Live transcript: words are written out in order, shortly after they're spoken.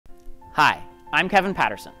Hi, I'm Kevin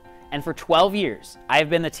Patterson, and for 12 years, I have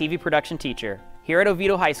been the TV production teacher here at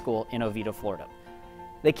Oviedo High School in Oviedo, Florida.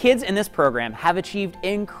 The kids in this program have achieved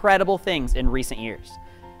incredible things in recent years.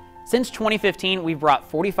 Since 2015, we've brought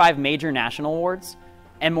 45 major national awards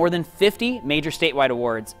and more than 50 major statewide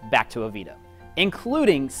awards back to Oviedo,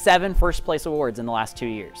 including 7 first place awards in the last 2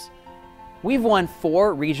 years. We've won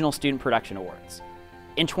 4 regional student production awards.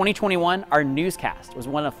 In 2021, our newscast was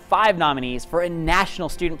one of 5 nominees for a National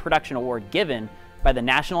Student Production Award given by the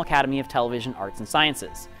National Academy of Television Arts and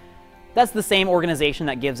Sciences. That's the same organization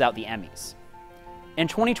that gives out the Emmys. In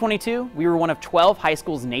 2022, we were one of 12 high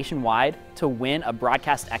schools nationwide to win a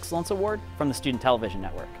Broadcast Excellence Award from the Student Television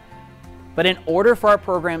Network. But in order for our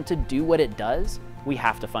program to do what it does, we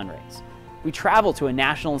have to fundraise. We travel to a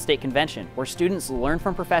national and state convention where students learn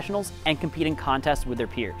from professionals and compete in contests with their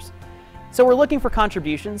peers. So we're looking for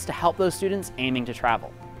contributions to help those students aiming to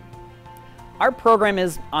travel. Our program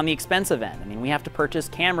is on the expensive end. We have to purchase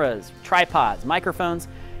cameras, tripods, microphones,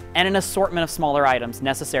 and an assortment of smaller items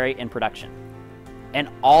necessary in production. And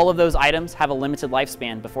all of those items have a limited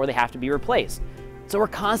lifespan before they have to be replaced. So we're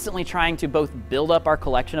constantly trying to both build up our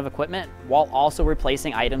collection of equipment while also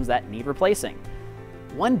replacing items that need replacing.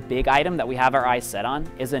 One big item that we have our eyes set on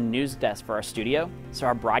is a news desk for our studio, so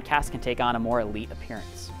our broadcast can take on a more elite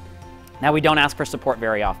appearance. Now, we don't ask for support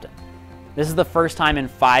very often. This is the first time in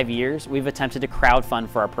 5 years we've attempted to crowdfund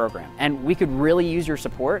for our program, and we could really use your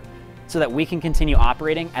support so that we can continue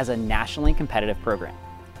operating as a nationally competitive program.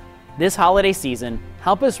 This holiday season,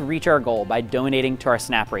 help us reach our goal by donating to our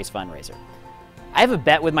Snap Race fundraiser. I have a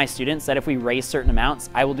bet with my students that if we raise certain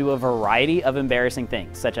amounts, I will do a variety of embarrassing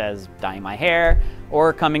things, such as dyeing my hair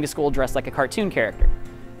or coming to school dressed like a cartoon character.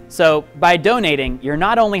 So by donating, you're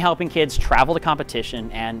not only helping kids travel to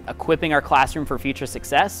competition and equipping our classroom for future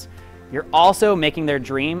success, you're also making their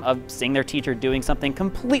dream of seeing their teacher doing something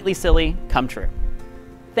completely silly come true.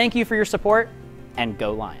 Thank you for your support, and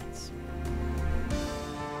go Lions.